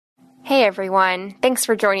Hey everyone, thanks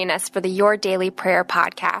for joining us for the Your Daily Prayer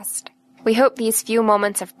podcast. We hope these few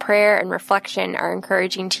moments of prayer and reflection are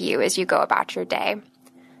encouraging to you as you go about your day.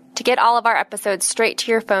 To get all of our episodes straight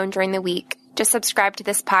to your phone during the week, just subscribe to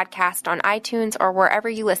this podcast on iTunes or wherever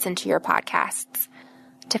you listen to your podcasts.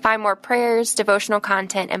 To find more prayers, devotional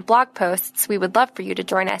content, and blog posts, we would love for you to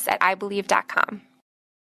join us at ibelieve.com.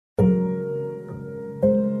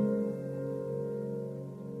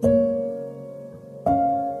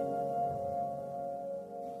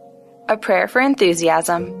 A Prayer for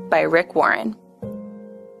Enthusiasm by Rick Warren.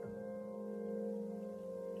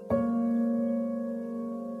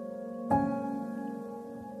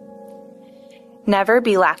 Never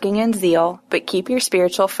be lacking in zeal, but keep your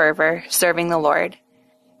spiritual fervor serving the Lord.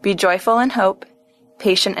 Be joyful in hope,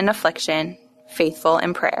 patient in affliction, faithful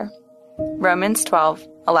in prayer. Romans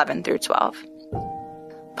 12:11-12.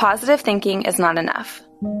 Positive thinking is not enough.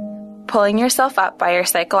 Pulling yourself up by your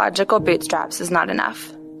psychological bootstraps is not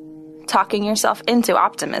enough. Talking yourself into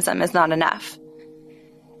optimism is not enough.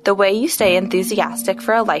 The way you stay enthusiastic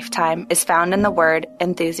for a lifetime is found in the word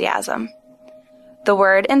enthusiasm. The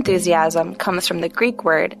word enthusiasm comes from the Greek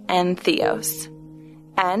word entheos.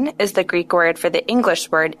 En is the Greek word for the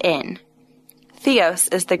English word in. Theos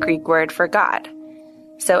is the Greek word for God.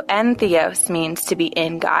 So entheos means to be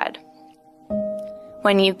in God.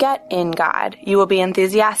 When you get in God, you will be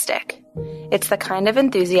enthusiastic. It's the kind of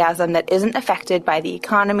enthusiasm that isn't affected by the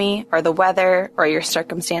economy or the weather or your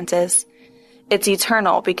circumstances. It's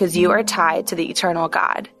eternal because you are tied to the eternal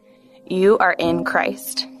God. You are in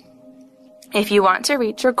Christ. If you want to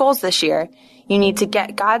reach your goals this year, you need to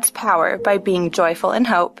get God's power by being joyful in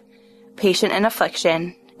hope, patient in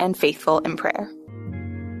affliction, and faithful in prayer.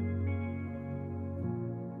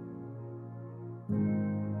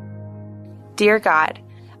 Dear God,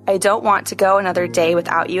 I don't want to go another day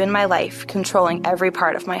without you in my life, controlling every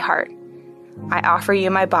part of my heart. I offer you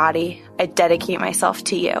my body. I dedicate myself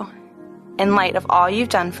to you. In light of all you've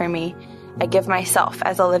done for me, I give myself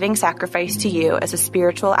as a living sacrifice to you as a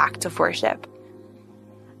spiritual act of worship.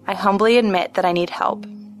 I humbly admit that I need help.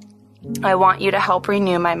 I want you to help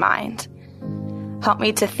renew my mind. Help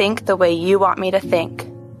me to think the way you want me to think.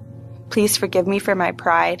 Please forgive me for my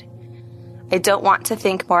pride. I don't want to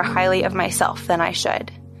think more highly of myself than I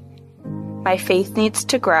should. My faith needs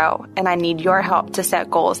to grow, and I need your help to set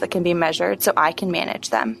goals that can be measured so I can manage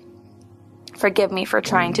them. Forgive me for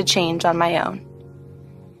trying to change on my own.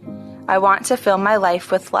 I want to fill my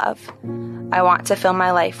life with love. I want to fill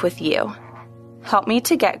my life with you. Help me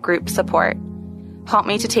to get group support. Help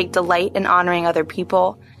me to take delight in honoring other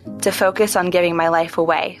people, to focus on giving my life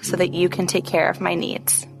away so that you can take care of my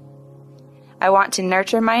needs. I want to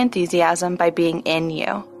nurture my enthusiasm by being in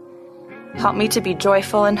you. Help me to be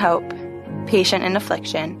joyful in hope, patient in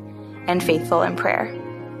affliction, and faithful in prayer.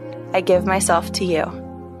 I give myself to you.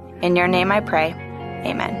 In your name I pray.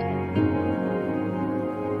 Amen.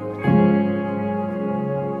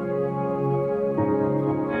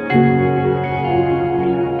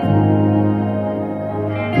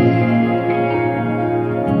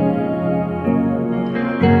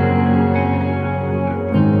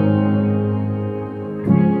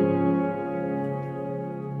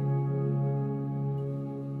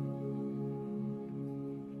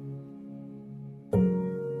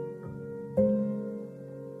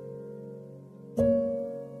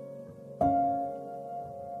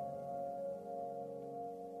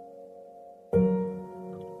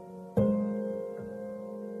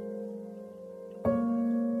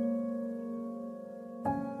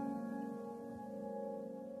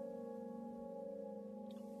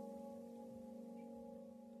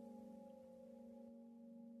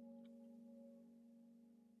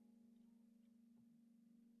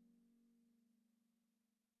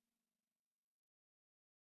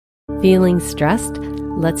 Feeling stressed?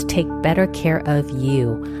 Let's take better care of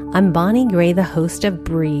you. I'm Bonnie Gray, the host of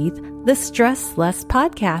Breathe, the Stress Less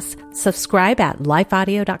podcast. Subscribe at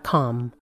lifeaudio.com.